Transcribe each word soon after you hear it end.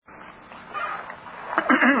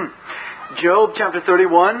Job chapter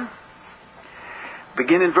 31,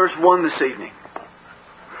 begin in verse 1 this evening.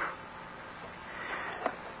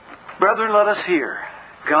 Brethren, let us hear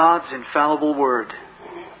God's infallible word.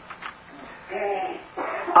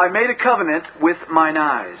 I made a covenant with mine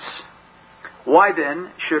eyes. Why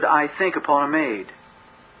then should I think upon a maid?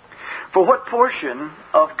 For what portion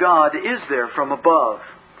of God is there from above,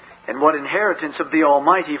 and what inheritance of the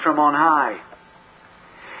Almighty from on high?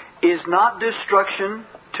 Is not destruction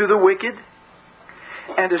to the wicked,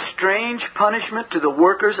 and a strange punishment to the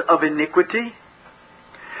workers of iniquity?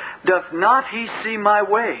 Doth not He see my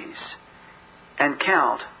ways, and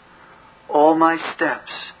count all my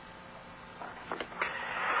steps?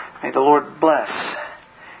 May the Lord bless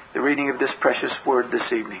the reading of this precious word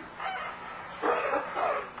this evening.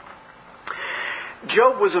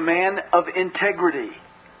 Job was a man of integrity.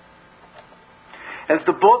 As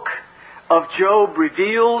the book of Job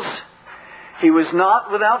reveals, he was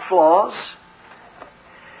not without flaws.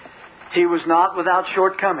 He was not without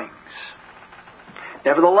shortcomings.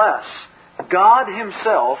 Nevertheless, God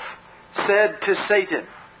Himself said to Satan,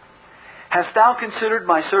 Hast thou considered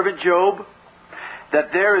my servant Job,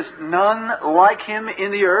 that there is none like him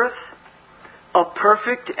in the earth, a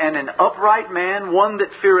perfect and an upright man, one that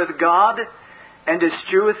feareth God and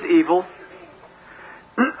escheweth evil?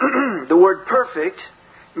 The word perfect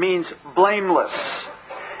means blameless,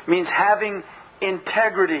 means having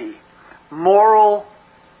integrity, moral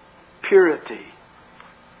purity.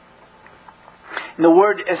 And the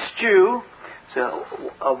word eschew, it's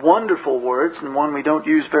a wonderful word, and one we don't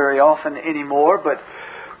use very often anymore, but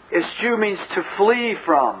eschew means to flee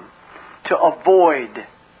from, to avoid,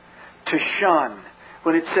 to shun.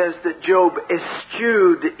 When it says that Job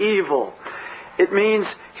eschewed evil, it means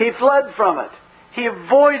he fled from it. He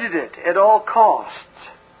avoided it at all costs.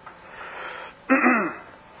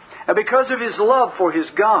 And because of his love for his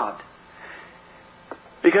God,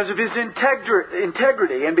 because of his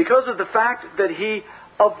integrity, and because of the fact that he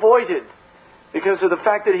avoided, because of the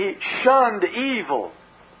fact that he shunned evil,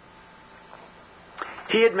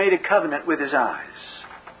 he had made a covenant with his eyes.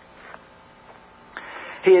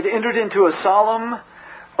 He had entered into a solemn,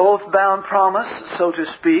 oath-bound promise, so to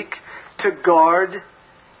speak, to guard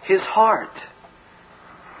his heart.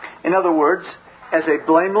 In other words, as a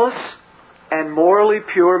blameless and morally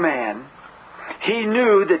pure man, he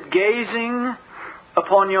knew that gazing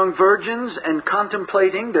upon young virgins and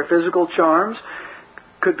contemplating their physical charms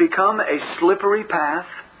could become a slippery path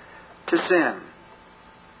to sin.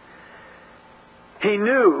 He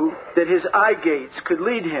knew that his eye gates could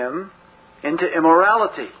lead him into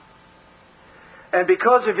immorality. And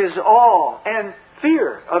because of his awe and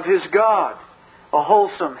fear of his God, a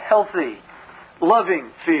wholesome, healthy,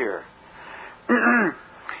 loving fear,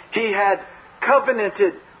 he had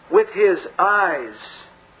covenanted with his eyes.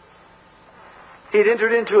 He had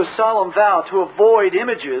entered into a solemn vow to avoid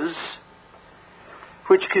images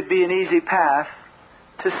which could be an easy path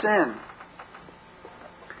to sin.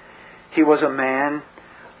 He was a man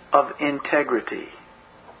of integrity.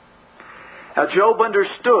 Now, Job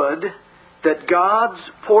understood that God's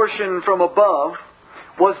portion from above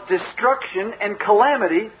was destruction and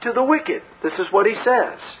calamity to the wicked. This is what he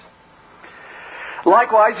says.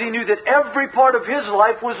 Likewise, he knew that every part of his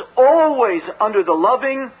life was always under the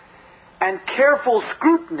loving and careful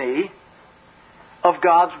scrutiny of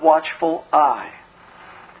God's watchful eye.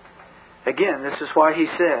 Again, this is why he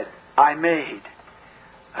said, I made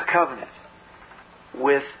a covenant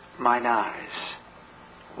with mine eyes.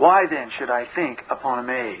 Why then should I think upon a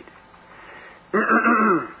maid?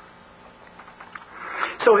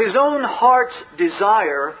 So his own heart's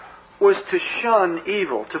desire was to shun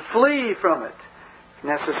evil, to flee from it, if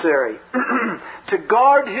necessary, to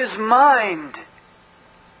guard his mind.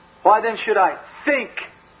 Why then should I think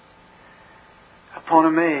upon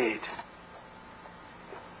a maid?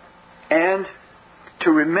 And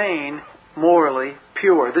to remain morally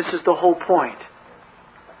pure. This is the whole point.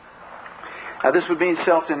 Now, this would mean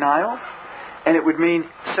self-denial, and it would mean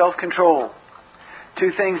self-control.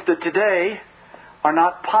 Two things that today are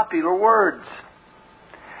not popular words.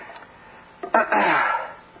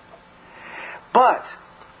 But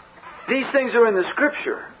these things are in the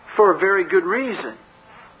Scripture for a very good reason.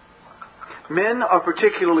 Men are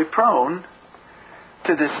particularly prone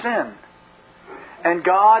to this sin. And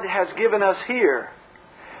God has given us here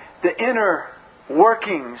the inner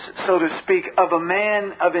workings, so to speak, of a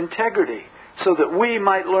man of integrity, so that we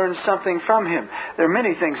might learn something from him. There are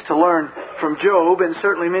many things to learn from Job, and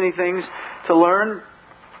certainly many things to learn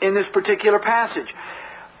in this particular passage.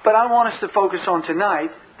 But I want us to focus on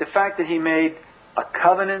tonight the fact that he made a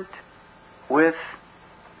covenant with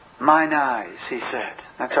mine eyes, he said.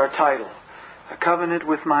 That's our title. A covenant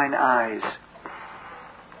with mine eyes.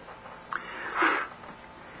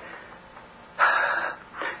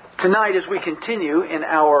 Tonight, as we continue in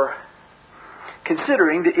our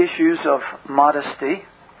considering the issues of modesty,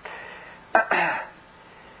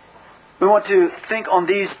 we want to think on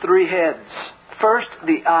these three heads. First,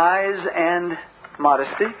 the eyes and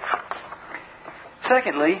modesty.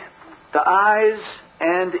 Secondly, the eyes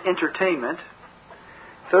and entertainment.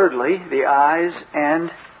 Thirdly, the eyes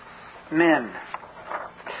and men.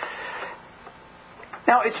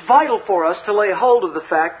 Now, it's vital for us to lay hold of the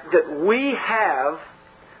fact that we have,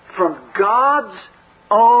 from God's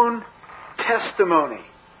own testimony,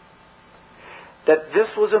 that this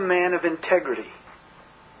was a man of integrity.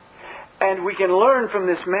 And we can learn from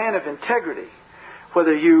this man of integrity,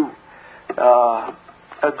 whether you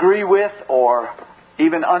agree with or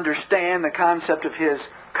even understand the concept of his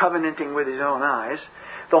covenanting with his own eyes.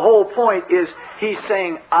 The whole point is he's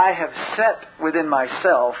saying, I have set within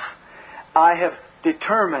myself, I have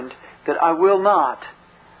determined that I will not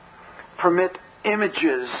permit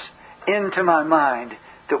images into my mind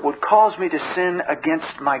that would cause me to sin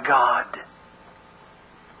against my God.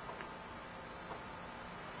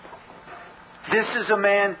 This is a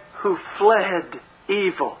man who fled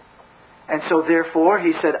evil. And so therefore,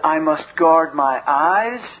 he said, I must guard my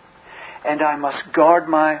eyes and I must guard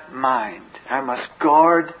my mind. I must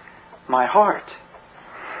guard my heart.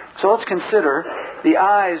 So let's consider the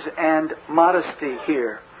eyes and modesty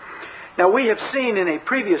here. Now, we have seen in a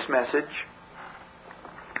previous message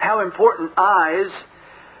how important eyes,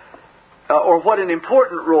 or what an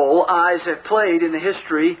important role eyes have played in the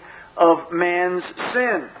history of man's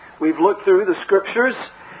sin. We've looked through the Scriptures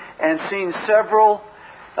and seen several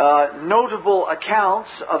notable accounts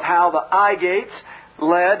of how the eye gates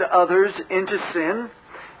led others into sin.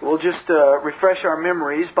 We'll just refresh our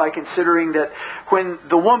memories by considering that when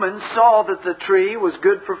the woman saw that the tree was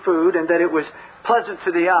good for food and that it was pleasant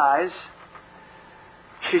to the eyes,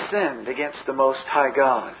 she sinned against the Most High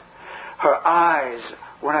God. Her eyes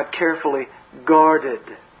were not carefully guarded.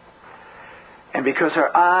 And because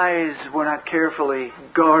her eyes were not carefully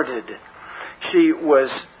guarded, she was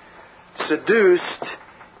seduced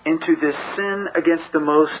into this sin against the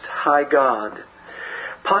Most High God.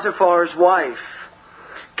 Potiphar's wife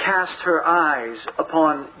cast her eyes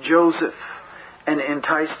upon Joseph and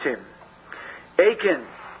enticed him. Achan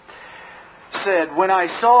said, when I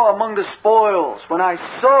saw among the spoils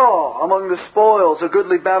a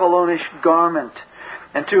goodly Babylonish garment,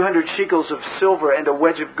 and 200 shekels of silver and a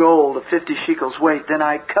wedge of gold of 50 shekels weight, then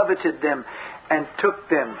I coveted them and took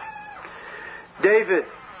them. David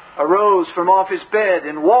arose from off his bed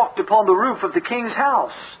and walked upon the roof of the king's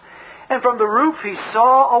house. And from the roof he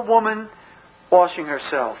saw a woman washing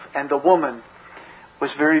herself, and the woman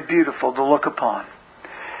was very beautiful to look upon.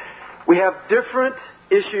 We have different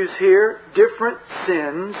issues here, different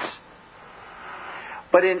sins,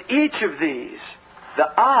 but in each of these, the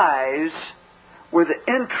eyes were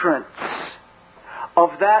the entrance of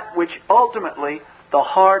that which ultimately the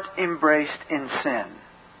heart embraced in sin.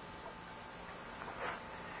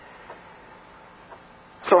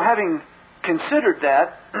 So having considered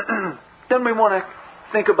that, then we want to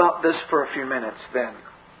think about this for a few minutes then.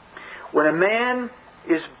 When a man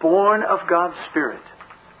is born of God's Spirit,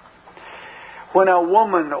 when a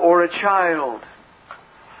woman or a child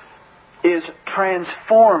is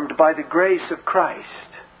transformed by the grace of Christ,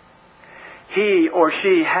 he or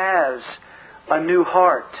she has a new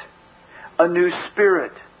heart, a new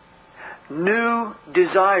spirit, new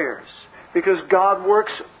desires, because God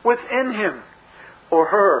works within him or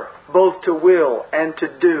her both to will and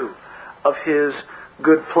to do of His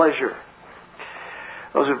good pleasure.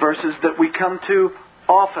 Those are verses that we come to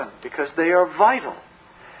often because they are vital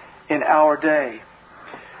in our day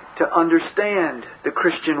to understand the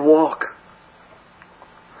Christian walk.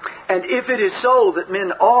 And if it is so that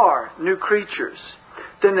men are new creatures,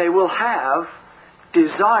 then they will have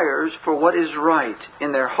desires for what is right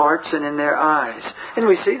in their hearts and in their eyes. And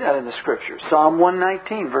we see that in the Scriptures. Psalm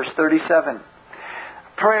 119, verse 37.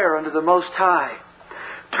 Prayer unto the Most High.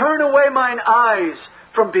 Turn away mine eyes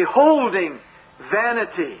from beholding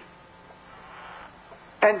vanity,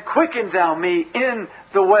 and quicken thou me in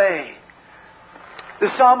the way. The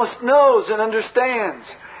psalmist knows and understands,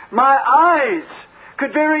 my eyes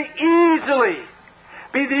could very easily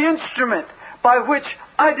be the instrument by which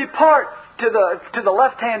I depart to the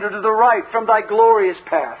left hand or to the right from Thy glorious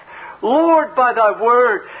path. Lord, by Thy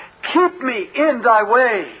word, keep me in Thy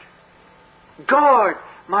way. Guard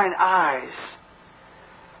mine eyes.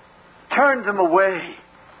 Turn them away.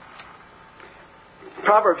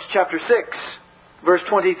 Proverbs chapter 6 Verse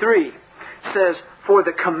 23 says, "For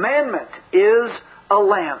the commandment is a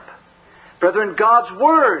lamp." Brethren, God's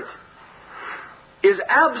Word is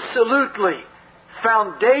absolutely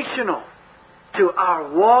foundational to our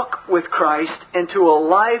walk with Christ and to a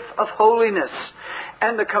life of holiness.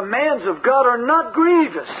 And the commands of God are not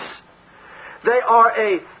grievous. They are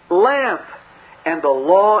a lamp, and the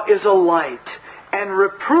law is a light. And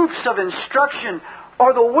reproofs of instruction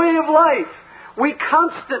are the way of life. We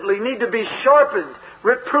constantly need to be sharpened,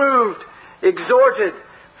 reproved, exhorted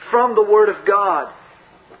from the Word of God.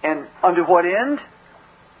 And unto what end?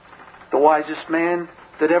 The wisest man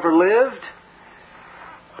that ever lived,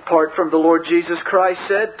 apart from the Lord Jesus Christ,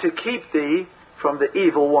 said, "To keep thee from the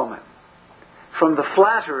evil woman, from the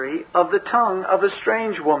flattery of the tongue of a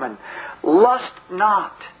strange woman. Lust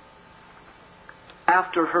not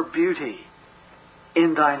after her beauty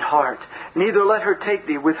in thine heart, neither let her take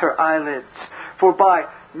thee with her eyelids. For by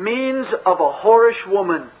means of a whorish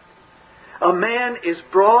woman, a man is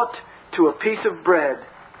brought to a piece of bread,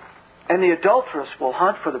 and the adulteress will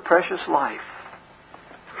hunt for the precious life."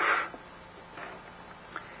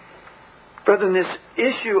 Brethren, this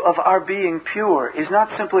issue of our being pure is not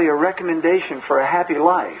simply a recommendation for a happy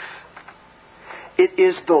life. It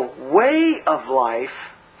is the way of life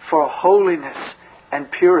for holiness and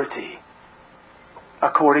purity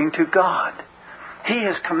according to God. He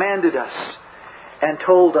has commanded us and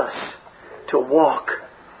told us to walk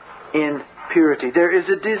in purity. There is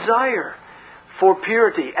a desire for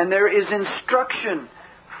purity, and there is instruction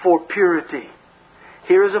for purity.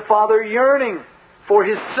 Here is a father yearning for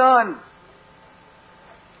his son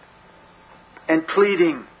and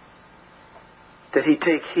pleading that he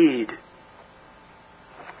take heed.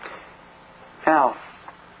 Now,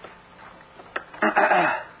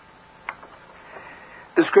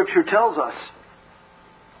 the Scripture tells us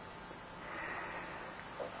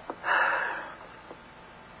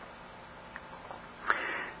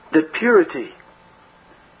that purity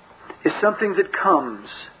is something that comes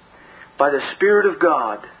by the Spirit of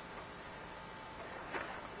God.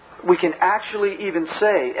 We can actually even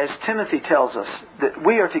say, as Timothy tells us, that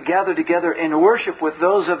we are to gather together in worship with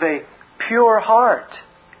those of a pure heart.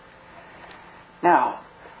 Now,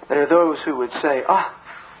 there are those who would say,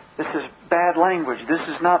 this is bad language. This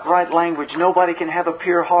is not right language. Nobody can have a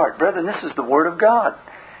pure heart. Brethren, this is the Word of God.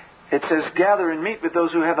 It says, gather and meet with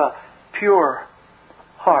those who have a pure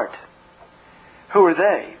heart. Who are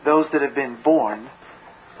they? Those that have been born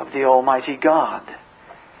of the Almighty God.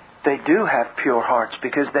 They do have pure hearts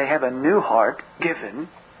because they have a new heart given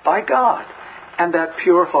by God. And that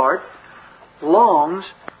pure heart longs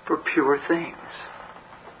for pure things.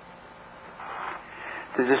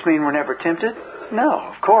 Does this mean we're never tempted? No,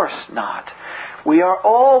 of course not. We are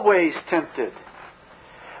always tempted.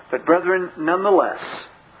 But brethren, nonetheless,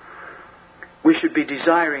 we should be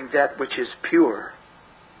desiring that which is pure.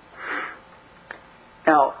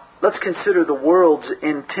 Now, let's consider the world's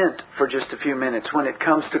intent for just a few minutes when it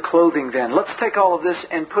comes to clothing then. Let's take all of this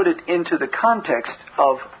and put it into the context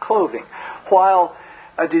of clothing. While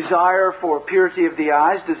a desire for purity of the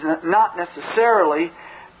eyes does not necessarily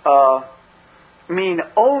mean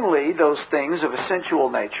only those things of a sensual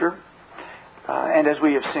nature, and as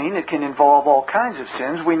we have seen, it can involve all kinds of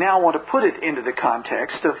sins, we now want to put it into the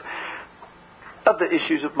context of the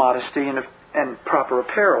issues of modesty and proper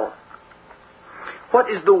apparel. What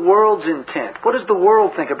is the world's intent? What does the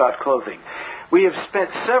world think about clothing? We have spent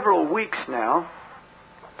several weeks now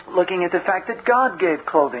looking at the fact that God gave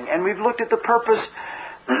clothing, and we've looked at the purpose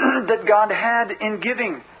that God had in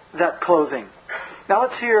giving that clothing. Now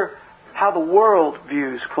let's hear how the world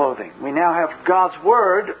views clothing. We now have God's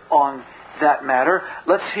Word on that matter.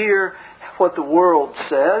 Let's hear what the world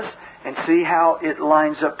says and see how it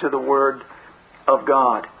lines up to the Word of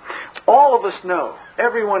God. All of us know,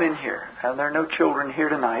 everyone in here, and there are no children here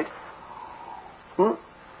tonight.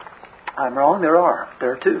 I'm wrong, there are.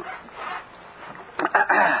 There are two.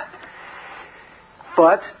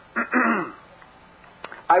 But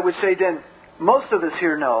I would say then, most of us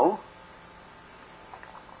here know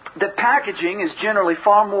that packaging is generally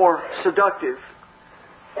far more seductive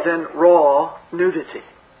than raw nudity.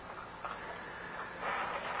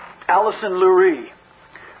 Alison Lurie,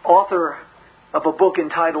 author of a book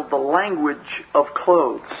entitled The Language of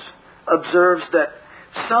Clothes, observes that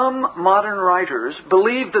some modern writers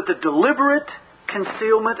believe that the deliberate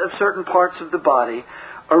concealment of certain parts of the body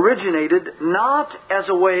originated not as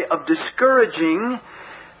a way of discouraging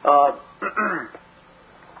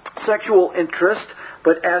sexual interest,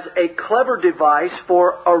 but as a clever device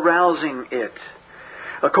for arousing it.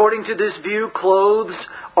 According to this view, clothes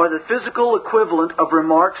are the physical equivalent of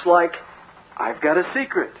remarks like, "I've got a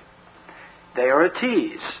secret," They are a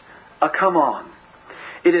tease, a come-on.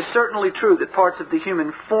 It is certainly true that parts of the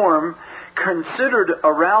human form considered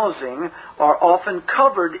arousing are often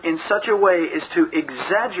covered in such a way as to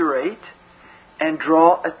exaggerate and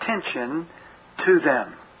draw attention to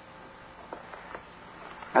them.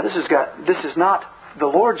 Now this is not the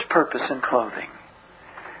Lord's purpose in clothing.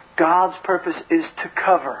 God's purpose is to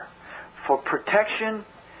cover for protection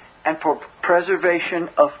and for preservation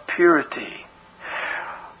of purity.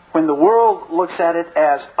 When the world looks at it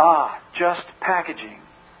as, just packaging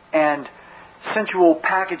and sensual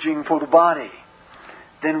packaging for the body,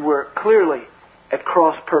 then we're clearly at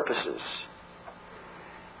cross purposes.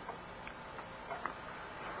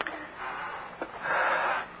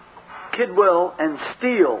 Kidwell and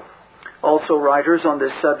Steele, also writers on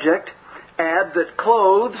this subject, add that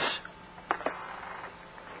clothes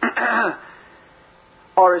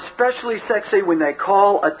are especially sexy when they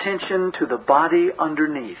call attention to the body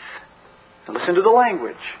underneath. Now listen to the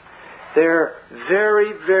language. They're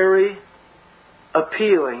very, very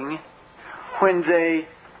appealing when they,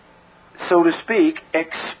 so to speak,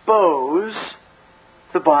 expose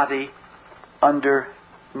the body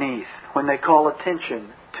underneath, when they call attention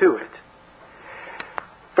to it.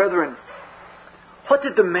 Brethren, what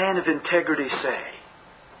did the man of integrity say?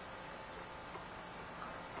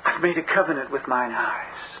 I've made a covenant with mine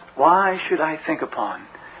eyes. Why should I think upon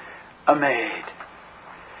a maid?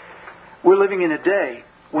 We're living in a day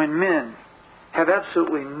when men have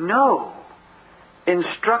absolutely no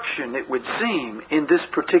instruction, it would seem, in this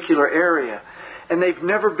particular area. And they've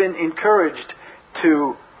never been encouraged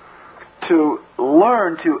to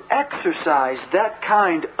learn to exercise that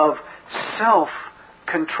kind of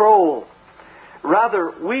self-control.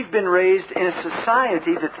 Rather, we've been raised in a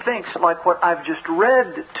society that thinks like what I've just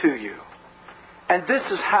read to you. And this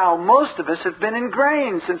is how most of us have been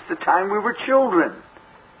ingrained since the time we were children.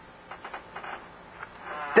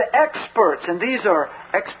 The experts, and these are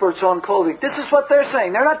experts on clothing, this is what they're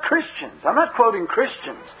saying. They're not Christians. I'm not quoting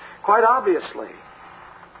Christians, quite obviously.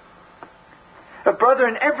 But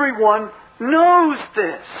brethren, everyone knows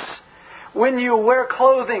this. When you wear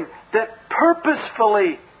clothing that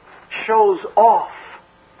purposefully shows off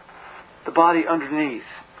the body underneath,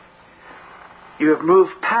 you have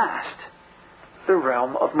moved past the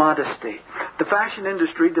realm of modesty. The fashion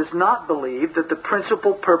industry does not believe that the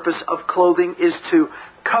principal purpose of clothing is to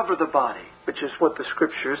cover the body, which is what the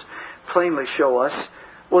Scriptures plainly show us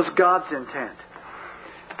was God's intent.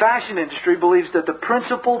 The fashion industry believes that the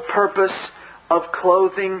principal purpose of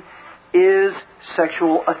clothing is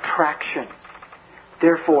sexual attraction.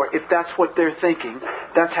 Therefore, if that's what they're thinking,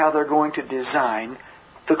 that's how they're going to design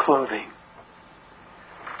the clothing.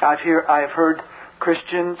 I have heard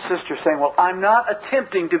Christian sisters saying, well, I'm not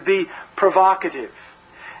attempting to be provocative.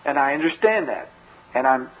 And I understand that. And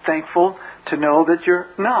I'm thankful to know that you're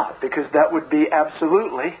not, because that would be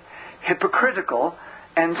absolutely hypocritical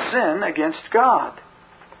and sin against God.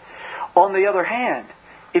 On the other hand,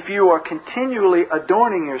 if you are continually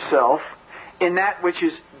adorning yourself in that which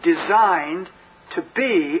is designed to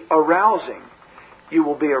be arousing, you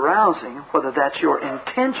will be arousing whether that's your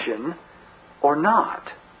intention or not.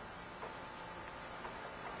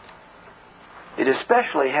 It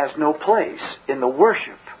especially has no place in the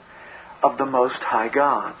worship of the Most High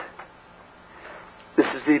God. This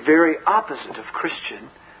is the very opposite of Christian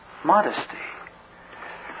modesty.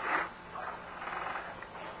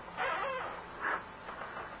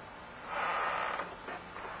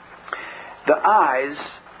 The eyes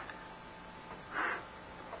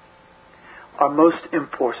are most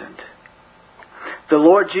important. The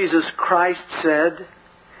Lord Jesus Christ said,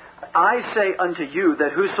 I say unto you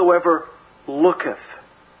that whosoever looketh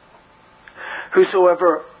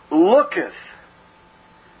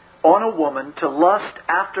on a woman to lust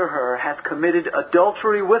after her hath committed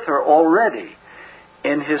adultery with her already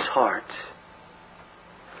in his heart.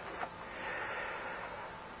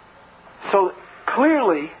 So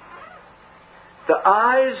clearly, the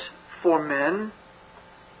eyes for men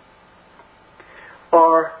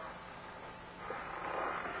are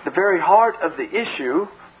the very heart of the issue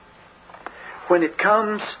when it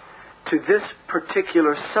comes to this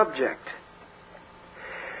particular subject.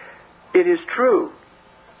 It is true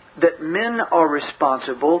that men are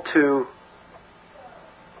responsible to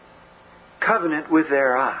covenant with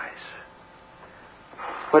their eyes.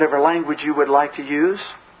 Whatever language you would like to use,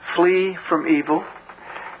 flee from evil.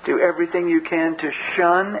 Do everything you can to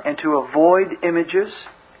shun and to avoid images.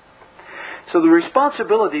 So the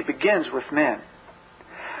responsibility begins with men.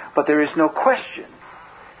 But there is no question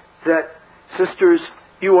that, sisters,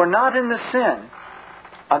 you are not in the sin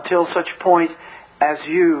until such point as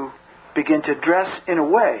you begin to dress in a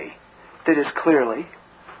way that is clearly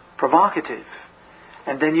provocative.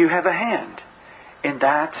 And then you have a hand in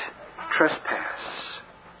that trespass.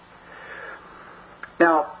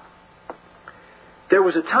 Now, there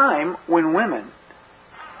was a time when women,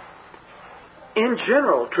 in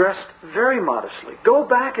general, dressed very modestly. Go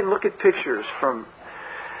back and look at pictures from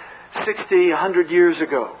 60, 100 years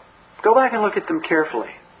ago. Go back and look at them carefully.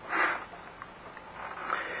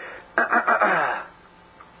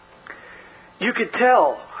 You could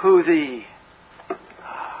tell who the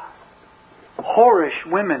whorish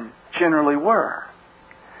women generally were.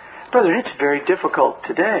 Brother, it's very difficult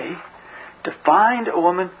today to find a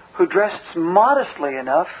woman who dressed modestly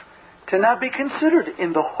enough to not be considered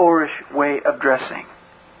in the whorish way of dressing.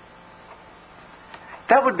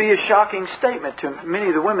 That would be a shocking statement to many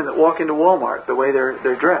of the women that walk into Walmart, the way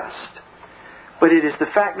they're dressed. But it is the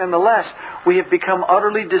fact nonetheless. We have become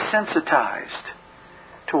utterly desensitized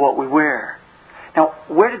to what we wear. Now,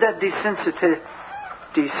 where did that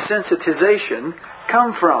desensitization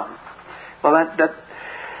come from? Well,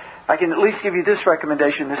 I can at least give you this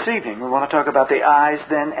recommendation this evening. We want to talk about the eyes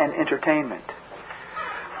then and entertainment.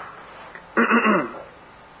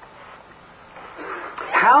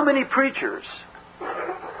 How many preachers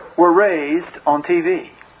were raised on TV?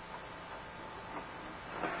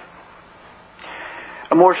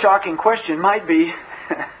 A more shocking question might be,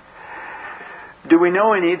 do we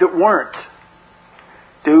know any that weren't?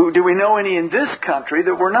 Do we know any in this country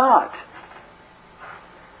that were not?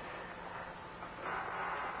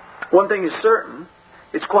 One thing is certain,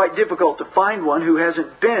 it's quite difficult to find one who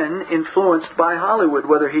hasn't been influenced by Hollywood,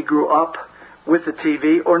 whether he grew up with the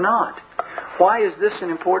TV or not. Why is this an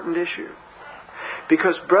important issue?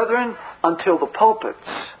 Because, brethren, until the pulpits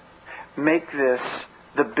make this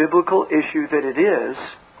the biblical issue that it is,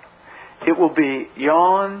 it will be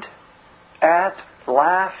yawned at,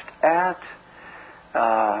 laughed at,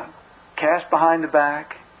 cast behind the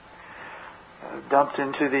back, dumped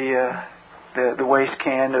into the waste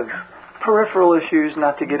can of peripheral issues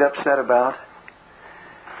not to get upset about.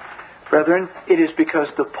 Brethren, it is because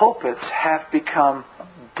the pulpits have become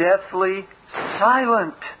deathly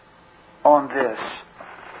silent on this.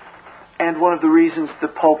 And one of the reasons the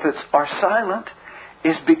pulpits are silent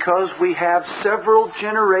is because we have several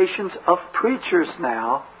generations of preachers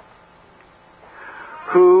now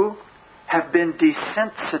who have been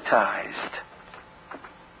desensitized.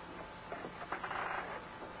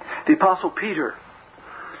 The Apostle Peter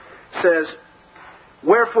says,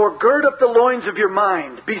 "Wherefore gird up the loins of your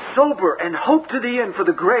mind, be sober, and hope to the end for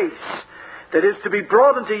the grace that is to be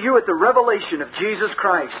brought unto you at the revelation of Jesus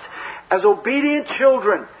Christ, as obedient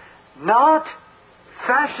children, not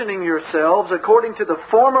fashioning yourselves according to the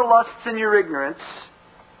former lusts in your ignorance,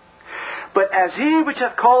 but as He which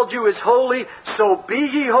hath called you is holy, so be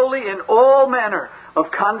ye holy in all manner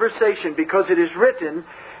of conversation, because it is written,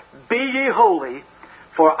 Be ye holy,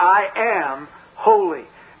 for I am holy."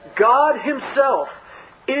 God Himself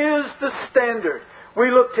is the standard. We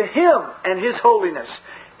look to Him and His holiness,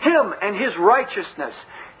 Him and His righteousness,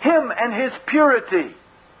 Him and His purity.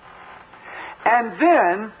 And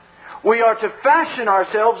then we are to fashion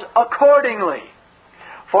ourselves accordingly.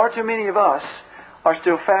 Far too many of us are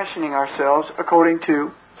still fashioning ourselves according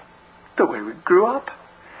to the way we grew up,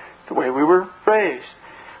 the way we were raised,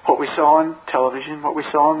 what we saw on television, what we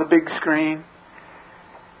saw on the big screen,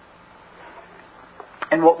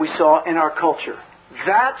 and what we saw in our culture.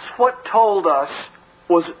 That's what told us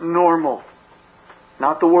was normal,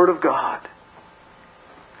 not the Word of God.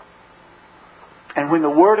 And when the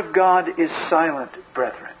Word of God is silent,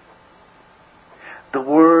 brethren, the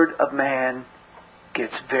word of man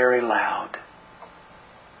gets very loud.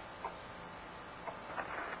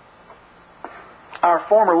 Our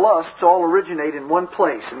former lusts all originate in one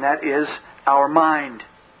place, and that is our mind.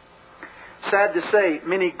 Sad to say,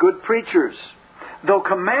 many good preachers, though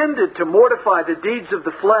commanded to mortify the deeds of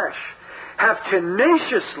the flesh, have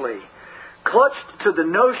tenaciously clutched to the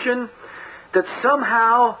notion that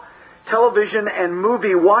somehow television and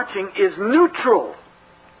movie watching is neutral.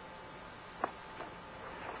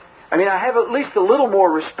 I mean, I have at least a little more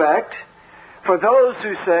respect for those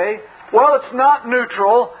who say, well, it's not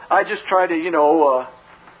neutral. I just try to,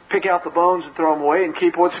 pick out the bones and throw them away and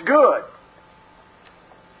keep what's good.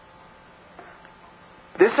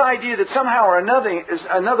 This idea that somehow or another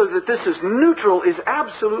that this is neutral is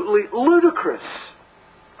absolutely ludicrous.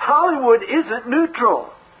 Hollywood isn't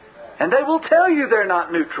neutral. And they will tell you they're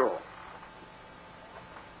not neutral.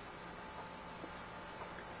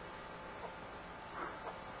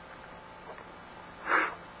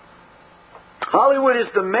 Hollywood is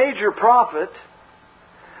the major prophet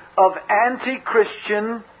of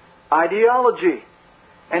anti-Christian ideology.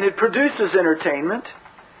 And it produces entertainment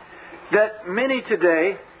that many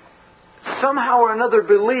today somehow or another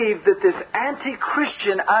believe that this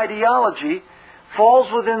anti-Christian ideology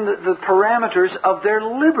falls within the parameters of their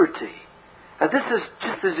liberty. Now, this is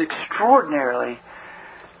just as extraordinarily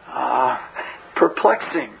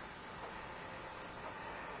perplexing.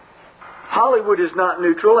 Hollywood is not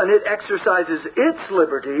neutral, and it exercises its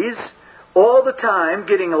liberties all the time,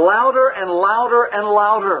 getting louder and louder and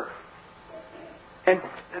louder. And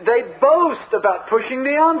they boast about pushing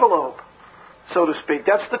the envelope, so to speak.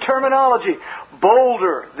 That's the terminology.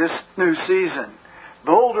 Bolder this new season.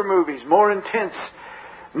 Bolder movies, more intense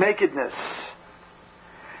nakedness.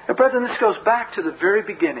 And brethren, this goes back to the very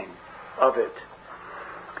beginning of it.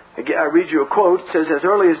 Again, I read you a quote. It says, as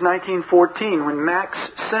early as 1914, when Max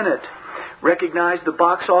Sennett recognized the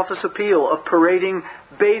box office appeal of parading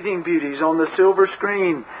bathing beauties on the silver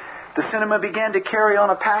screen, the cinema began to carry on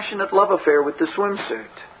a passionate love affair with the swimsuit.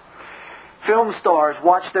 Film stars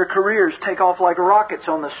watched their careers take off like rockets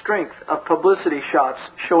on the strength of publicity shots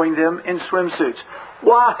showing them in swimsuits.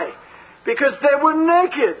 Why? Because they were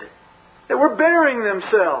naked. They were bearing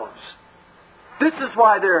themselves. This is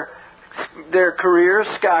why their careers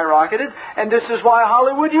skyrocketed, and this is why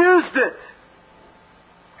Hollywood used it.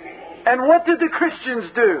 And what did the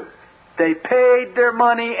Christians do? They paid their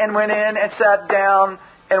money and went in and sat down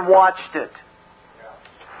and watched it.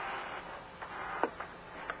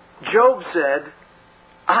 Job said,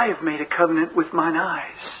 I have made a covenant with mine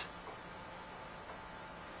eyes.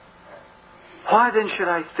 Why then should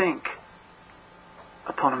I think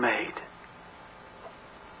upon a maid?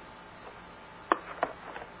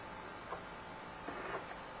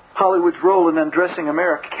 Hollywood's role in undressing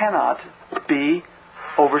America cannot be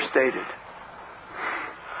overstated.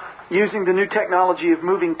 Using the new technology of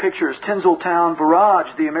moving pictures, Tinseltown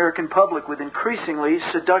barraged the American public with increasingly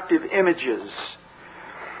seductive images.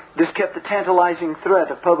 This kept the tantalizing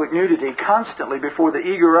threat of public nudity constantly before the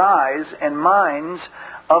eager eyes and minds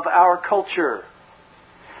of our culture.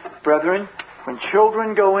 Brethren, when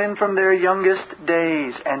children go in from their youngest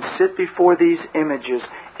days and sit before these images,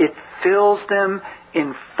 it fills them,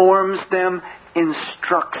 informs them,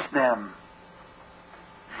 instructs them.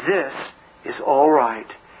 This is all right.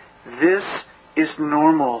 This is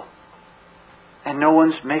normal. And no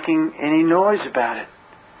one's making any noise about it.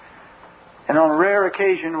 And on a rare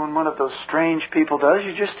occasion, when one of those strange people does,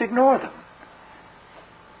 you just ignore them.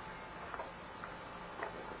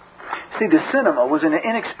 See, the cinema was an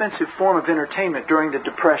inexpensive form of entertainment during the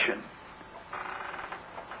Depression.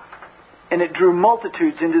 And it drew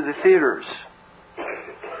multitudes into the theaters.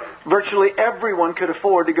 Virtually everyone could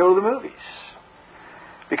afford to go to the movies,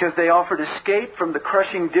 because they offered escape from the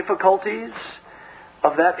crushing difficulties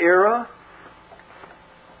of that era.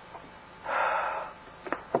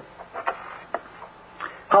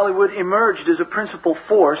 Hollywood emerged as a principal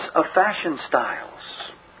force of fashion styles.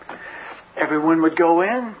 Everyone would go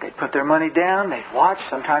in, they'd put their money down, they'd watch.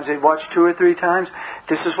 Sometimes they'd watch 2 or 3 times.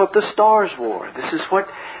 This is what the stars wore. This is what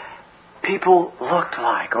people looked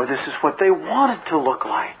like, or this is what they wanted to look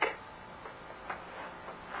like.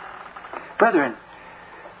 Brethren,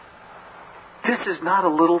 this is not a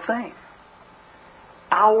little thing.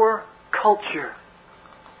 Our culture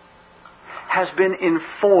has been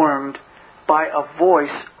informed by a voice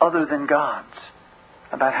other than God's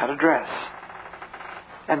about how to dress.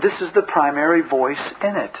 And this is the primary voice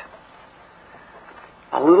in it.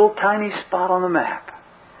 A little tiny spot on the map,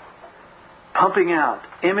 pumping out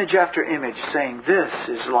image after image, saying this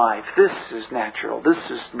is life, this is natural, this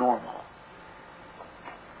is normal.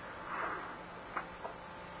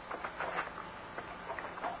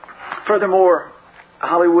 Furthermore,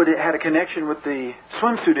 Hollywood had a connection with the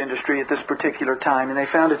swimsuit industry at this particular time, and they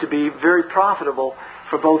found it to be very profitable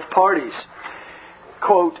for both parties.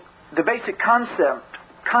 Quote, the basic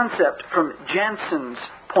concept from Jansen's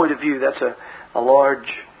point of view, that's a large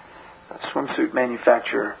swimsuit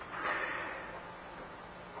manufacturer.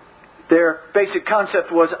 Their basic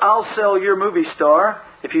concept was, I'll sell your movie star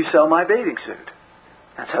if you sell my bathing suit.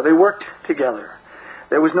 That's how they worked together.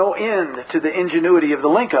 There was no end to the ingenuity of the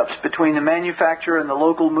link-ups between the manufacturer and the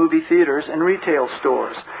local movie theaters and retail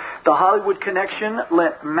stores. The Hollywood connection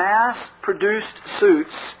lent mass-produced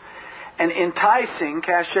suits an enticing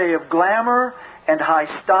cachet of glamour and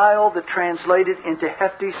high style that translated into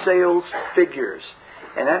hefty sales figures.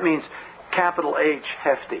 And that means capital H,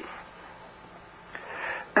 hefty.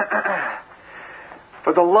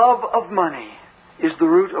 For the love of money is the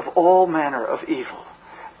root of all manner of evil.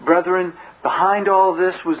 Brethren, behind all of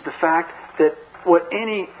this was the fact that what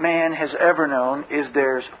any man has ever known is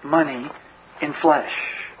there's money in flesh.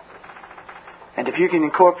 And if you can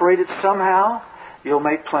incorporate it somehow, you'll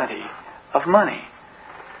make plenty of money.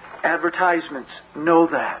 Advertisements know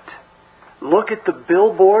that. Look at the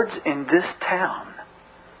billboards in this town.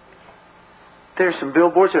 There are some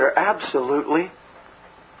billboards that are absolutely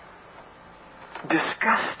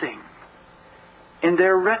disgusting in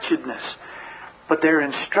their wretchedness. But they're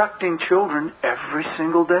instructing children every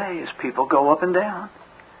single day as people go up and down.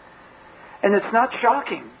 And it's not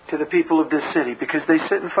shocking to the people of this city because they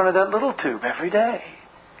sit in front of that little tube every day.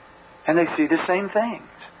 And they see the same things.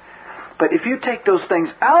 But if you take those things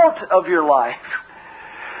out of your life,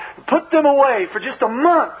 put them away for just a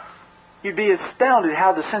month, you'd be astounded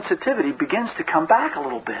how the sensitivity begins to come back a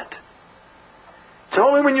little bit. It's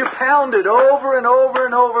only when you pound it over and over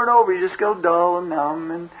and over and over, you just go dull and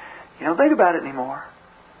numb and you don't think about it anymore.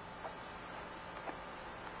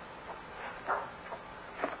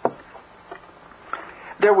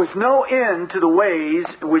 There was no end to the ways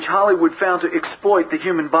which Hollywood found to exploit the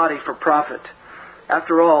human body for profit.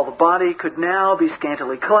 After all, the body could now be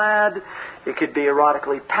scantily clad, it could be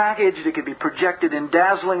erotically packaged, it could be projected in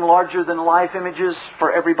dazzling, larger-than-life images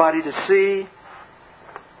for everybody to see.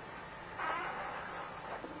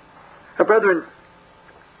 Now, brethren,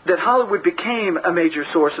 that Hollywood became a major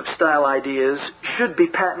source of style ideas should be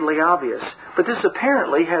patently obvious, but this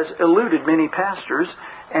apparently has eluded many pastors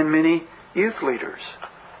and many youth leaders.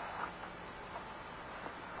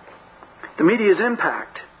 The media's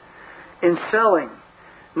impact in selling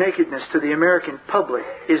nakedness to the American public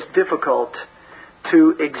is difficult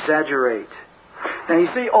to exaggerate. Now you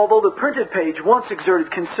see, although the printed page once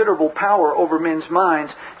exerted considerable power over men's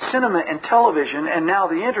minds, cinema and television and now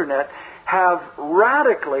the internet have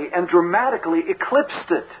radically and dramatically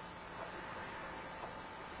eclipsed it.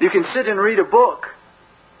 You can sit and read a book,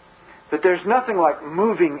 but there's nothing like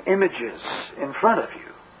moving images in front of you.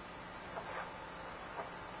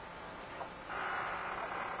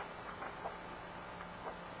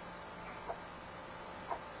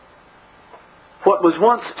 What was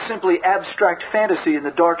once simply abstract fantasy in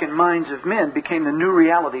the darkened minds of men became the new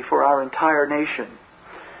reality for our entire nation.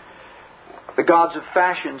 The gods of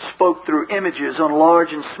fashion spoke through images on large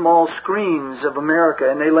and small screens of America,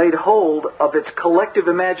 and they laid hold of its collective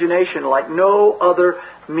imagination like no other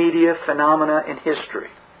media phenomena in history.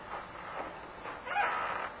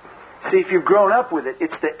 See, if you've grown up with it,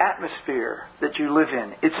 it's the atmosphere that you live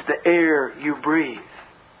in. It's the air you breathe.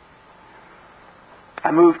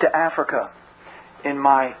 I moved to Africa in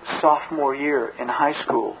my sophomore year in high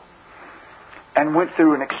school and went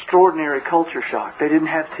through an extraordinary culture shock. They didn't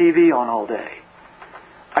have TV on all day.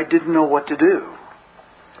 I didn't know what to do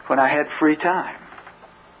when I had free time.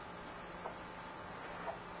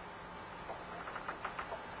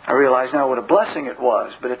 I realize now what a blessing it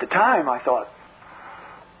was, but at the time I thought,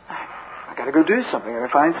 I got to go do something. I got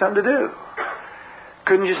to find something to do.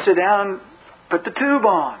 Couldn't just sit down and put the tube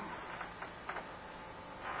on.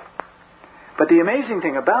 But the amazing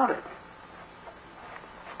thing about it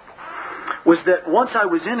was that once I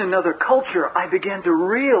was in another culture, I began to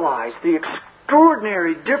realize the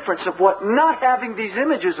extraordinary difference of what not having these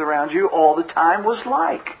images around you all the time was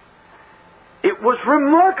like. It was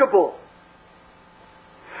remarkable.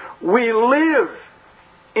 We live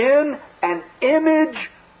in an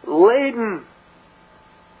image-laden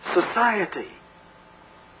society,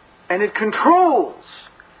 and it controls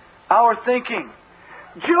our thinking.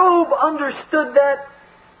 Job understood that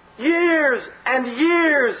years and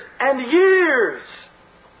years and years,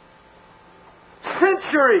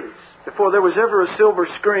 centuries before there was ever a silver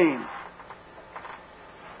screen.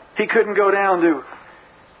 He couldn't go down to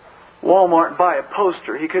Walmart and buy a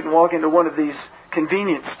poster. He couldn't walk into one of these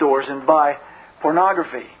convenience stores and buy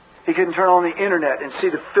pornography. He couldn't turn on the internet and see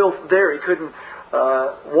the filth there. He couldn't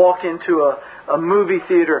walk into a movie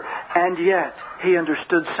theater. And yet, he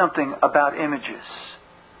understood something about images.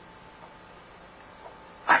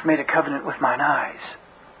 I've made a covenant with mine eyes.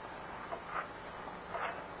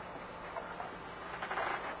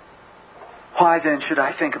 Why then should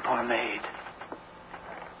I think upon a maid?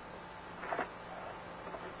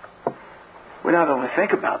 We not only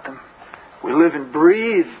think about them, we live and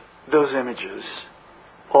breathe those images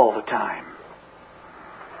all the time.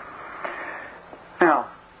 Now,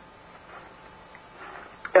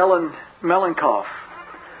 Ellen Melanchoff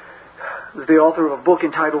is the author of a book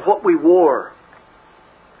entitled What We Wore.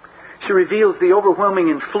 She reveals the overwhelming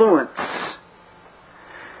influence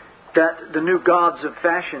that the new gods of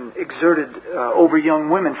fashion exerted over young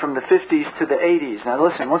women from the 50s to the 80s. Now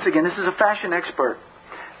listen, once again, this is a fashion expert.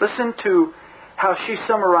 Listen to how she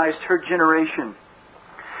summarized her generation.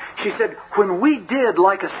 She said, when we did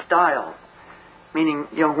like a style, meaning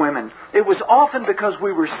young women, it was often because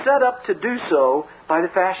we were set up to do so by the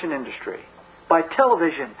fashion industry. by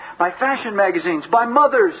television, by fashion magazines, by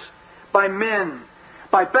mothers, by men,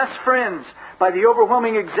 by best friends, by the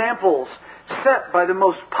overwhelming examples set by the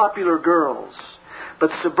most popular girls. But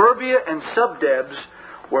suburbia and subdebs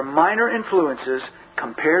were minor influences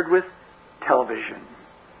compared with television.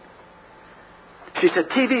 She said,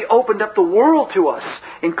 TV opened up the world to us,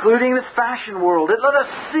 including the fashion world. It let us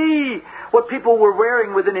see what people were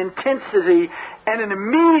wearing with an intensity and an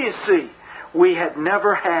immediacy we had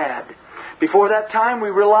never had. Before that time, we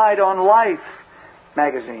relied on Life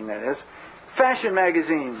magazine, that is, fashion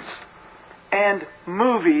magazines, and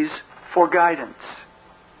movies for guidance.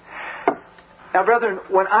 Now, brethren,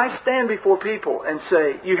 when I stand before people and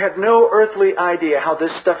say, you have no earthly idea how this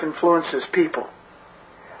stuff influences people,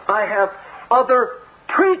 I have other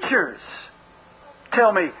preachers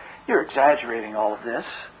tell me, you're exaggerating all of this.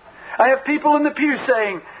 I have people in the pew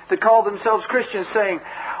that call themselves Christians saying,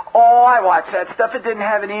 oh, I watch that stuff. It didn't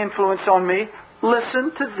have any influence on me.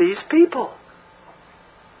 Listen to these people.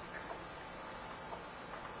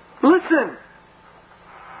 Listen.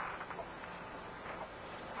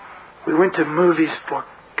 We went to movies for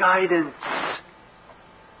guidance.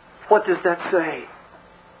 What does that say?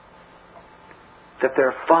 That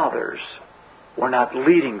their fathers were not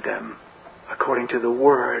leading them according to the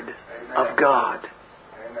Word of God.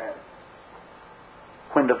 Amen.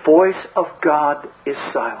 When the voice of God is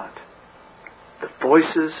silent, the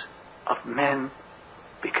voices of men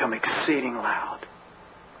become exceeding loud.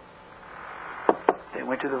 They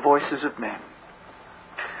went to the voices of men.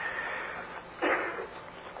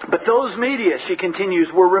 But those media, she continues,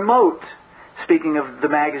 were remote, speaking of the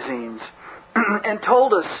magazines, and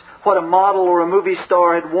told us what a model or a movie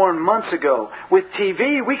star had worn months ago. With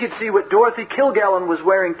TV, we could see what Dorothy Kilgallen was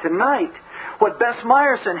wearing tonight, what Bess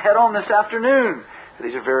Meyerson had on this afternoon.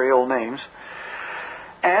 These are very old names.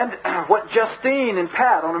 And what Justine and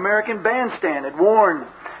Pat on American Bandstand had worn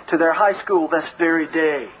to their high school this very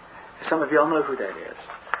day. Some of y'all know who that is.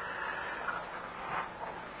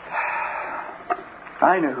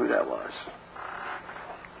 I knew who that was.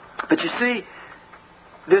 But you see,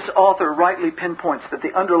 this author rightly pinpoints that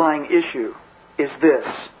the underlying issue is this.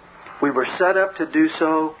 We were set up to do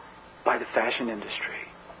so by the fashion industry.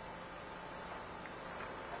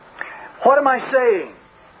 What am I saying?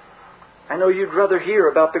 I know you'd rather hear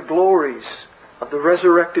about the glories of the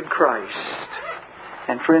resurrected Christ.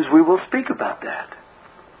 And friends, we will speak about that.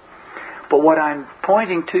 But what I'm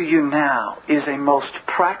pointing to you now is a most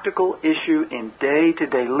practical issue in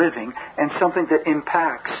day-to-day living and something that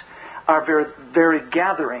impacts our very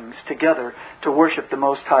gatherings together to worship the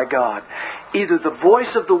Most High God. Either the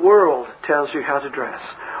voice of the world tells you how to dress,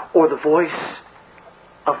 or the voice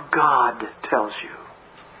of God tells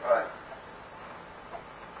you. Right.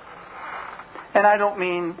 And I don't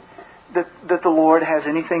mean that the Lord has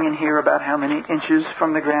anything in here about how many inches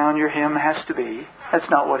from the ground your hem has to be. That's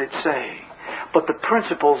not what it's saying. But the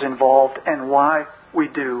principles involved and why we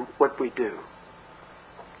do what we do.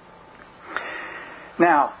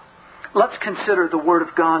 Now, let's consider the Word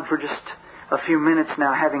of God for just a few minutes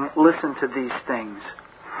now, having listened to these things.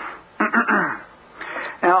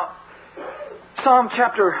 Now, Psalm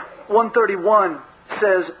chapter 131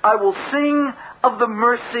 says, I will sing of the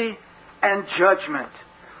mercy and judgment.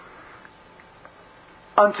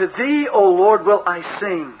 Unto Thee, O Lord, will I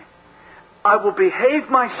sing. I will behave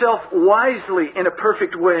myself wisely in a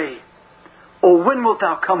perfect way. O when wilt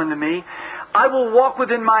Thou come unto me? I will walk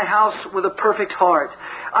within my house with a perfect heart.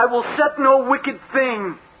 I will set no wicked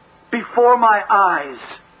thing before my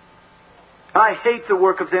eyes. I hate the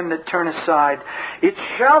work of them that turn aside. It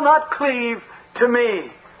shall not cleave to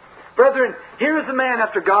me. Brethren, here is a man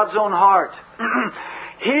after God's own heart.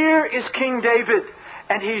 Here is King David,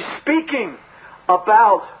 and he's speaking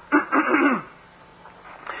about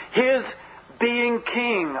his being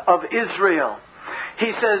king of Israel.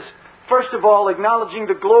 He says, first of all, acknowledging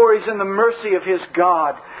the glories and the mercy of his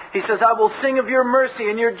God. He says, I will sing of your mercy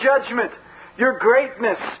and your judgment, your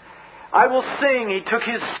greatness. I will sing. He took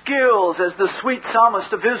his skills as the sweet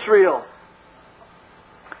psalmist of Israel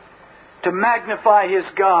to magnify his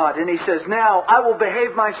God. And he says, now I will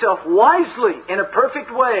behave myself wisely in a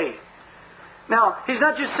perfect way. Now, he's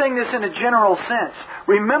not just saying this in a general sense.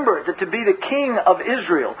 Remember that to be the king of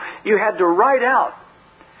Israel, you had to write out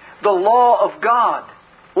the law of God,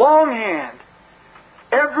 longhand.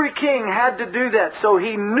 Every king had to do that, so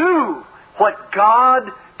he knew what God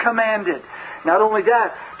commanded. Not only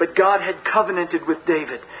that, but God had covenanted with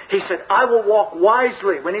David. He said, I will walk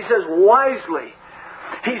wisely. When he says wisely,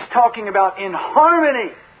 he's talking about in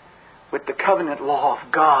harmony with the covenant law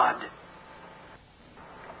of God.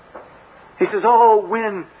 He says, oh,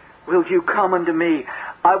 when will you come unto me?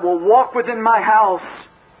 I will walk within my house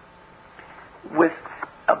with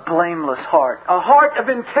a blameless heart. A heart of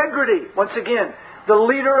integrity. Once again, the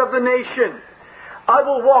leader of the nation. I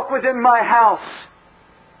will walk within my house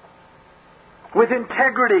with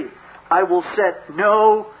integrity. I will set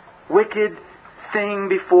no wicked thing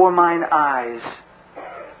before mine eyes.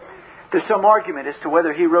 There's some argument as to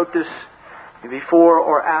whether he wrote this before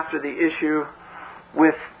or after the issue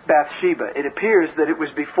with Bathsheba. It appears that it was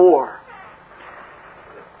before.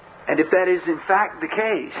 And if that is in fact the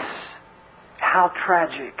case, how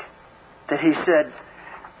tragic that he said,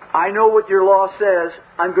 I know what your law says.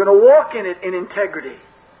 I'm going to walk in it in integrity.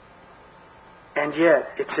 And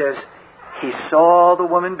yet, it says, he saw the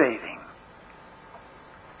woman bathing,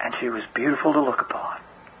 and she was beautiful to look upon.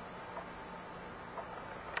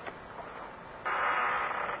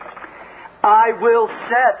 I will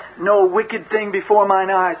set no wicked thing before mine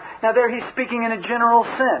eyes. Now there he's speaking in a general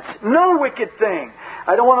sense. No wicked thing.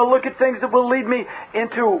 I don't want to look at things that will lead me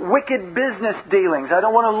into wicked business dealings. I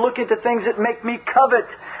don't want to look into things that make me covet.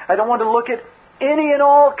 I don't want to look at any and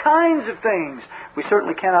all kinds of things. We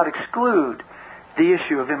certainly cannot exclude the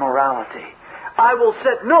issue of immorality. I will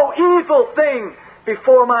set no evil thing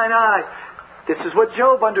before mine eyes. This is what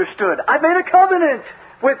Job understood. I made a covenant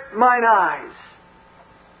with mine eyes.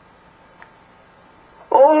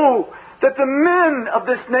 Oh, that the men of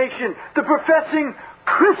this nation, the professing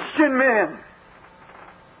Christian men,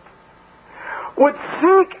 would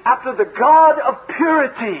seek after the God of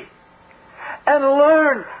purity and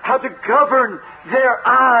learn how to govern their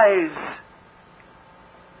eyes.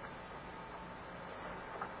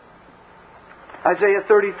 Isaiah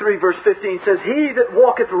 33 verse 15 says, He that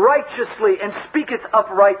walketh righteously and speaketh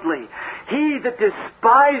uprightly, he that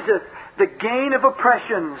despiseth the gain of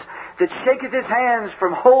oppressions, that shaketh his hands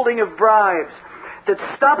from holding of bribes, that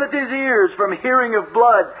stoppeth his ears from hearing of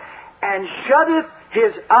blood, and shutteth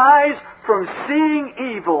his eyes from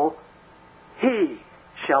seeing evil, he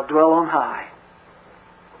shall dwell on high.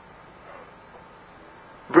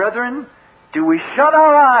 Brethren, do we shut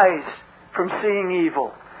our eyes from seeing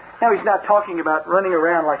evil? Now he's not talking about running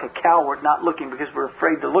around like a coward, not looking because we're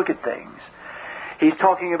afraid to look at things. He's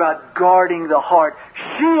talking about guarding the heart,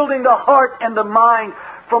 shielding the heart and the mind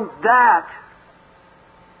from that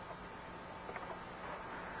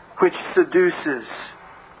which seduces.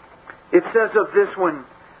 It says of this one,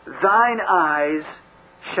 Thine eyes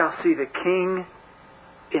shall see the King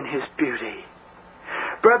in His beauty.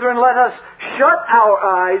 Brethren, let us shut our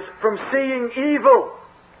eyes from seeing evil,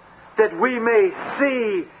 that we may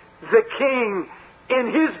see the King in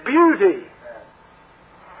His beauty.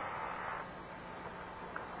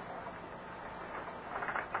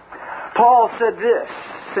 Paul said this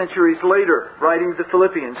centuries later, writing to the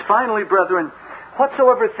Philippians, Finally, brethren,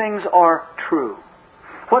 whatsoever things are true,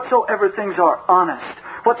 whatsoever things are honest,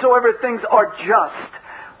 whatsoever things are just,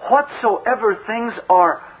 whatsoever things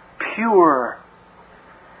are pure,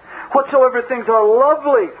 whatsoever things are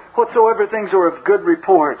lovely, whatsoever things are of good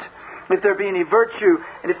report, if there be any virtue,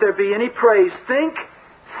 and if there be any praise, think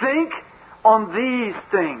on these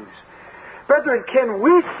things. Brethren, can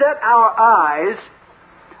we set our eyes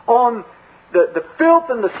on the filth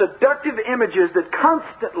and the seductive images that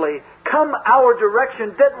constantly come our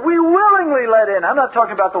direction that we willingly let in? I'm not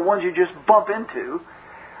talking about the ones you just bump into.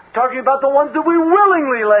 I'm talking about the ones that we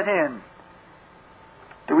willingly let in.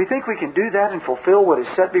 Do we think we can do that and fulfill what is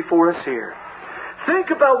set before us here? Think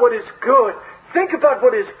about what is good. Think about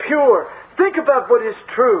what is pure. Think about what is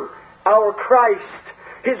true. Our Christ,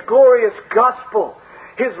 His glorious gospel,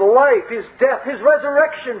 His life, His death, His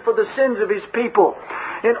resurrection for the sins of His people,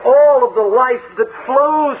 and all of the life that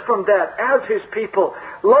flows from that as His people,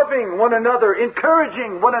 loving one another,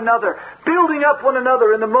 encouraging one another, building up one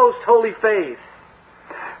another in the most holy faith.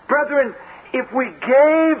 Brethren, if we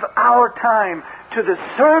gave our time to the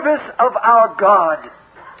service of our God,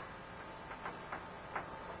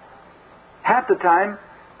 half the time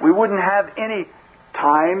we wouldn't have any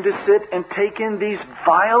time to sit and take in these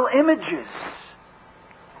vile images.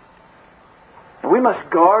 We must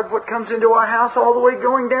guard what comes into our house all the way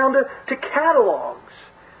going down to catalogs.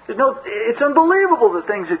 It's unbelievable the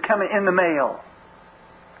things that come in the mail.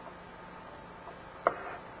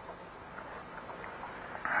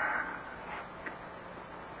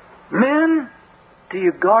 Men, do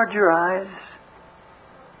you guard your eyes?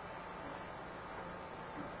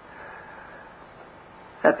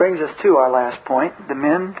 That brings us to our last point, the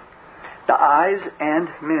men, the eyes and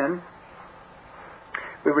men.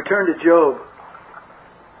 We return to Job.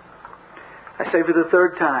 I say for the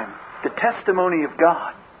third time, the testimony of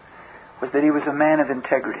God was that he was a man of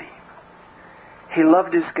integrity. He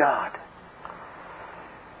loved his God.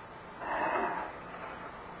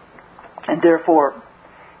 Therefore,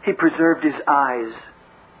 he preserved his eyes.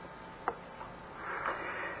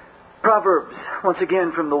 Proverbs, once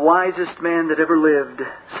again from the wisest man that ever lived,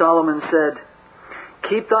 Solomon said,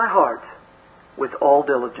 "Keep thy heart with all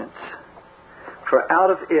diligence, for out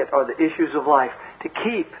of it are the issues of life." To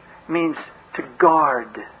keep means to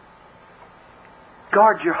guard.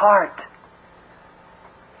 Guard your heart.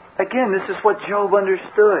 Again, this is what Job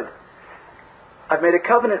understood. I've made a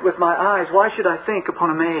covenant with my eyes. Why should I think upon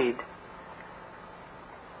a maid?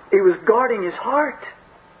 He was guarding his heart.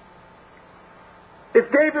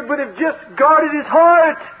 If David would have just guarded his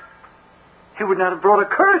heart, he would not have brought a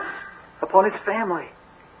curse upon his family.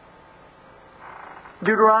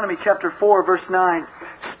 Deuteronomy chapter 4, verse 9,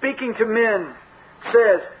 speaking to men,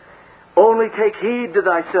 says, "Only take heed to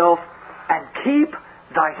thyself and keep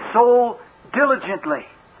thy soul diligently,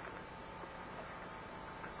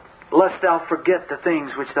 lest thou forget the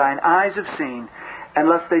things which thine eyes have seen, and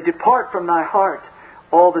lest they depart from thy heart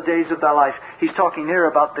all the days of thy life." He's talking here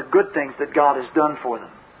about the good things that God has done for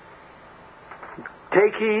them.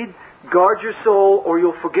 Take heed, guard your soul, or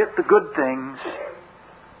you'll forget the good things.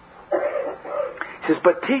 He says,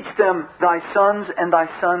 "But teach them thy sons and thy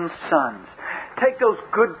sons' sons." Take those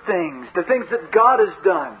good things, the things that God has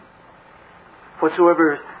done.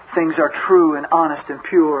 Whatsoever things are true and honest and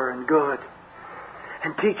pure and good,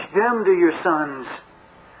 and teach them to your sons.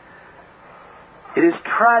 It is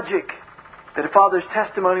tragic that a father's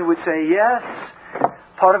testimony would say, "Yes,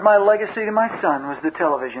 part of my legacy to my son was the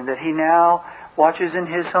television that he now watches in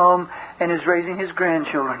his home and is raising his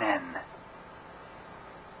grandchildren in."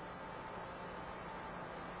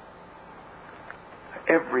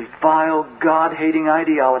 Every vile, God-hating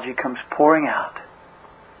ideology comes pouring out.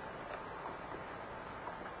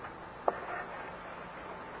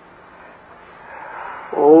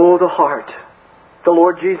 Oh, the heart. The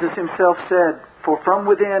Lord Jesus Himself said, "For from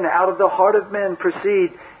within, out of the heart of men,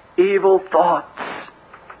 proceed evil thoughts."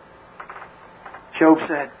 Job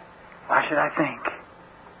said, "Why should I think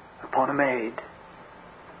upon a maid?"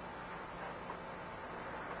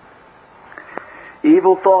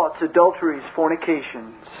 Evil thoughts, adulteries,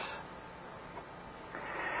 fornications.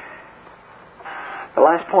 The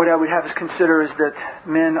last point I would have us consider is that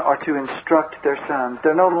men are to instruct their sons.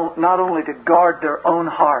 They're not only to guard their own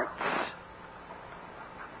hearts,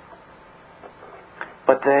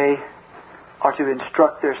 but they are to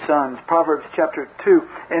instruct their sons. Proverbs chapter 2.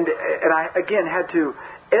 And I again had to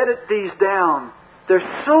edit these down. There's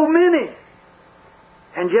so many.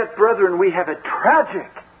 And yet, brethren, we have a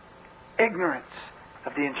tragic ignorance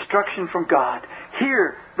of the instruction from God.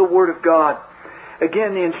 Hear the Word of God.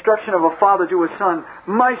 Again, the instruction of a father to a son.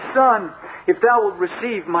 "My son, if thou wilt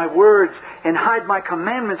receive my words and hide my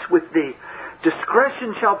commandments with thee,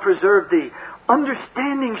 discretion shall preserve thee,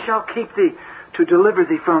 understanding shall keep thee, to deliver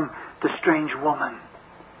thee from the strange woman.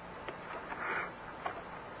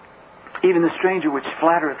 Even the stranger which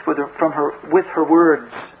flattereth with her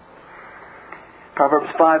words."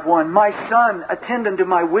 Proverbs 5:1, "My son, attend unto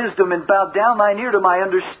my wisdom, and bow down thine ear to my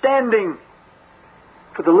understanding.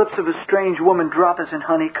 For the lips of a strange woman drop as in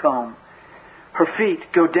honeycomb. Her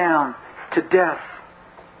feet go down to death.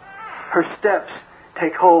 Her steps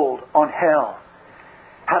take hold on hell."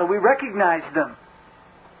 How do we recognize them?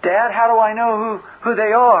 "Dad, how do I know who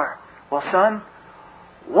they are?" Well, son,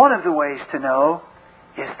 one of the ways to know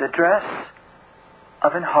is the dress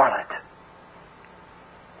of an harlot.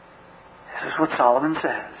 This is what Solomon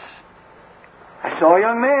says. "I saw a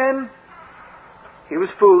young man. He was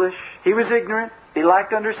foolish. He was ignorant. He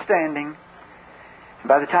lacked understanding. And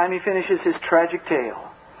by the time he finishes his tragic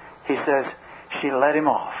tale, he says, she led him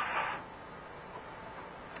off."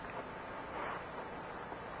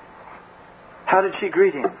 How did she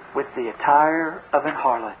greet him? With the attire of an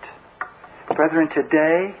harlot. Brethren,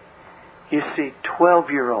 today you see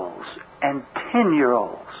 12-year-olds and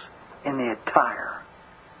 10-year-olds in the attire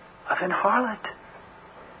of an harlot.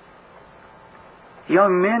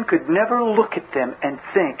 Young men could never look at them and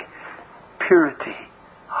think purity,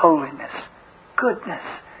 holiness, goodness,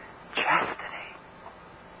 chastity.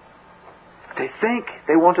 They think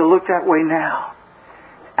they want to look that way now,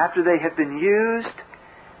 after they have been used,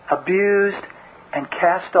 abused, and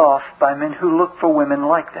cast off by men who look for women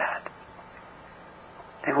like that.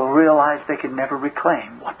 They will realize they can never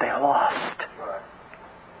reclaim what they lost.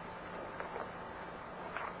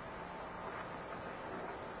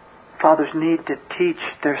 Fathers need to teach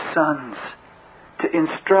their sons, to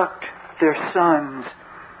instruct their sons.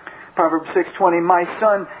 Proverbs 6:20, "My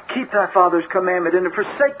son, keep thy father's commandment, and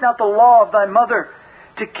forsake not the law of thy mother,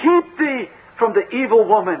 to keep thee from the evil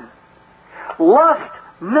woman. Lust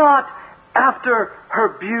not after her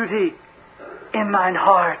beauty in thine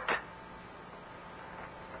heart."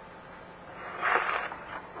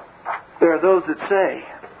 There are those that say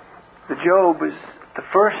that Job is the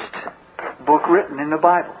first book written in the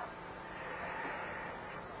Bible.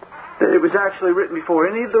 That it was actually written before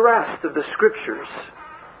any of the rest of the Scriptures.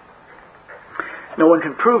 No one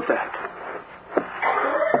can prove that.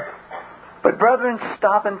 But brethren,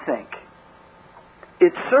 stop and think.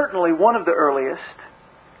 It's certainly one of the earliest,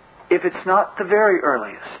 if it's not the very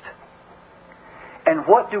earliest. And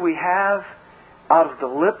what do we have out of the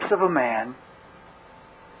lips of a man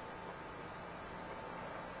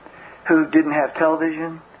who didn't have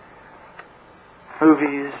television,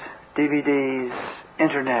 movies, DVDs,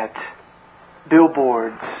 internet,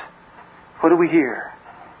 billboards? What do we hear?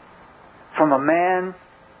 From a man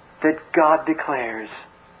that God declares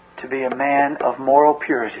to be a man of moral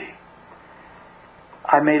purity.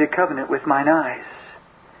 I made a covenant with mine eyes.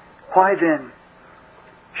 Why then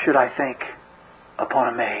should I think upon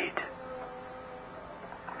a maid?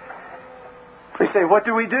 We say, what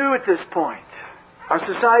do we do at this point? Our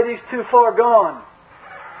society's too far gone.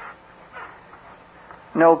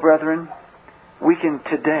 No, brethren, we can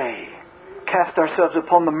today cast ourselves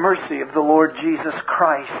upon the mercy of the Lord Jesus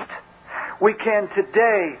Christ. We can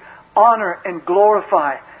today honor and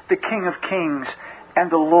glorify the King of Kings and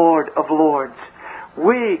the Lord of Lords.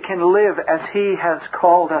 We can live as He has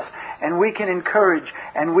called us, and we can encourage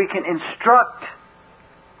and we can instruct.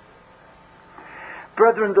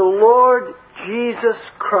 Brethren, the Lord Jesus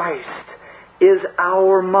Christ is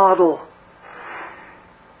our model.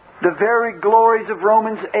 The very glories of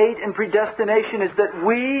Romans 8 and predestination is that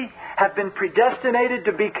we have been predestinated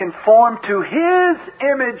to be conformed to His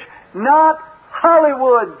image, not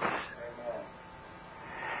Hollywood's.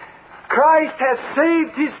 Christ has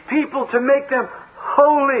saved His people to make them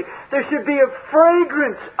holy. There should be a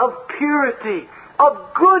fragrance of purity,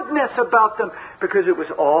 of goodness about them, because it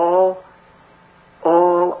was all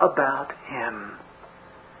about Him.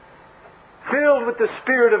 Filled with the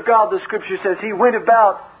Spirit of God, the Scripture says, He went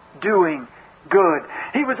about doing good.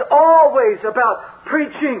 He was always about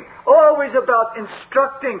preaching, always about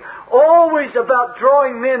instructing, always about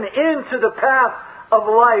drawing men into the path of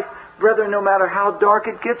life. Brethren, no matter how dark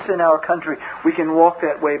it gets in our country, we can walk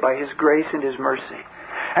that way by His grace and His mercy.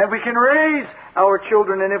 And we can raise our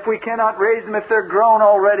children, and if we cannot raise them, if they're grown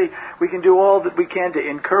already, we can do all that we can to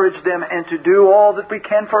encourage them and to do all that we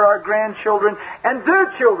can for our grandchildren and their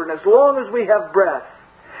children as long as we have breath.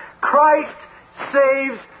 Christ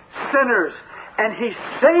saves sinners, and He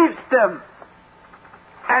saves them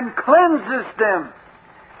and cleanses them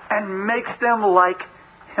and makes them like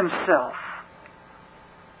Himself.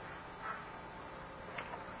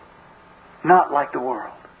 Not like the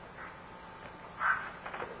world.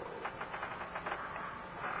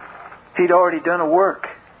 He'd already done a work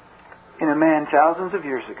in a man thousands of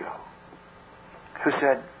years ago who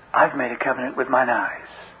said, I've made a covenant with mine eyes.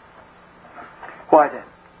 Why then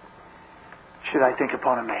should I think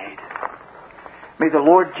upon a maid? May the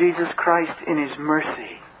Lord Jesus Christ in His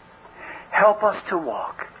mercy help us to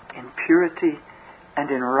walk in purity and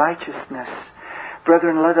in righteousness.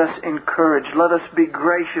 Brethren, let us encourage, let us be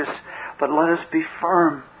gracious, but let us be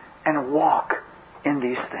firm and walk in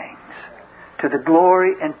these things to the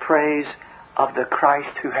glory and praise of the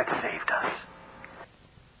Christ who hath saved us.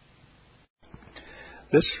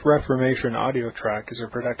 This Reformation audio track is a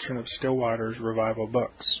production of Stillwater's Revival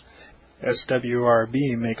Books.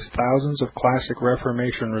 SWRB makes thousands of classic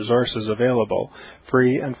Reformation resources available,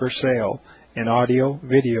 free and for sale, in audio,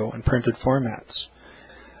 video, and printed formats.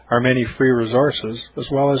 Our many free resources, as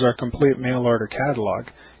well as our complete mail-order catalog,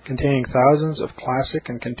 containing thousands of classic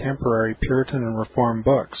and contemporary Puritan and Reformed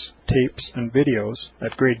books, tapes, and videos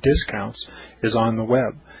at great discounts, is on the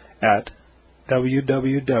web at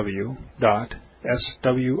www.swrb.com.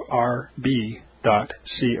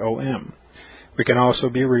 We can also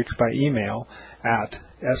be reached by email at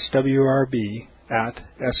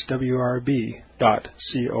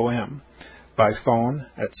swrb@swrb.com, by phone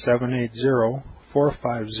at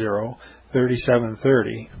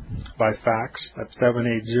 780-450-3730, by fax at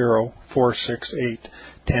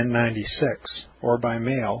 780-468-1096, or by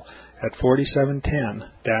mail at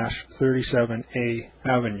 4710-37A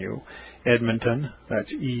Avenue, Edmonton,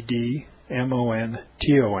 that's Edmonton,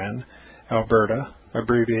 Alberta,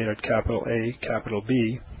 abbreviated capital A, capital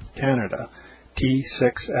B, Canada,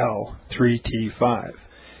 T6L3T5.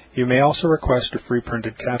 You may also request a free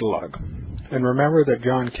printed catalog. And remember that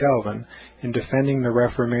John Calvin, in defending the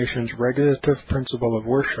Reformation's regulative principle of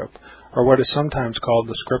worship, or what is sometimes called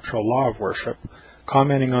the scriptural law of worship,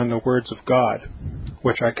 commenting on the words of God,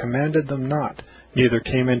 which I commanded them not, neither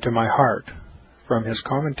came into my heart, from his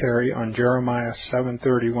commentary on Jeremiah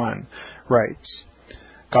 7:31, writes,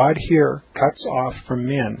 God here cuts off from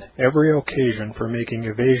men every occasion for making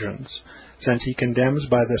evasions, since he condemns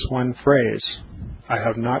by this one phrase, "I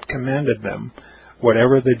have not commanded them,"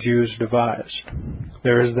 whatever the Jews devised.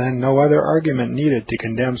 There is then no other argument needed to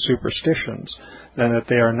condemn superstitions than that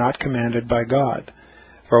they are not commanded by God.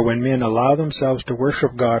 For when men allow themselves to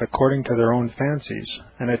worship God according to their own fancies,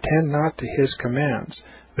 and attend not to his commands,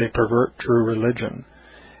 they pervert true religion.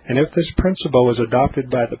 And if this principle was adopted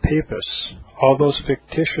by the Papists, all those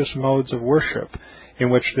fictitious modes of worship in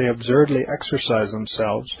which they absurdly exercise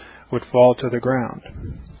themselves would fall to the ground.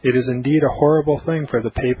 It is indeed a horrible thing for the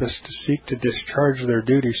Papists to seek to discharge their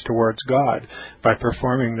duties towards God by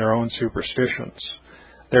performing their own superstitions.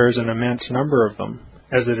 There is an immense number of them,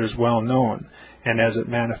 as it is well known, and as it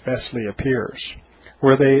manifestly appears.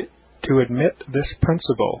 Were they to admit this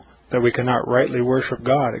principle, that we cannot rightly worship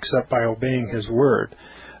God except by obeying his word,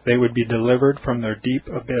 they would be delivered from their deep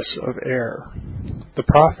abyss of error. The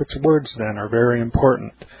prophet's words, then, are very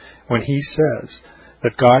important, when he says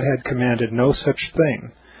that God had commanded no such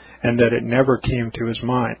thing, and that it never came to his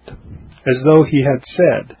mind, as though he had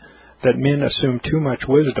said that men assume too much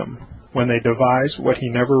wisdom when they devise what he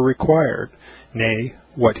never required, nay,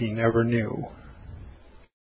 what he never knew.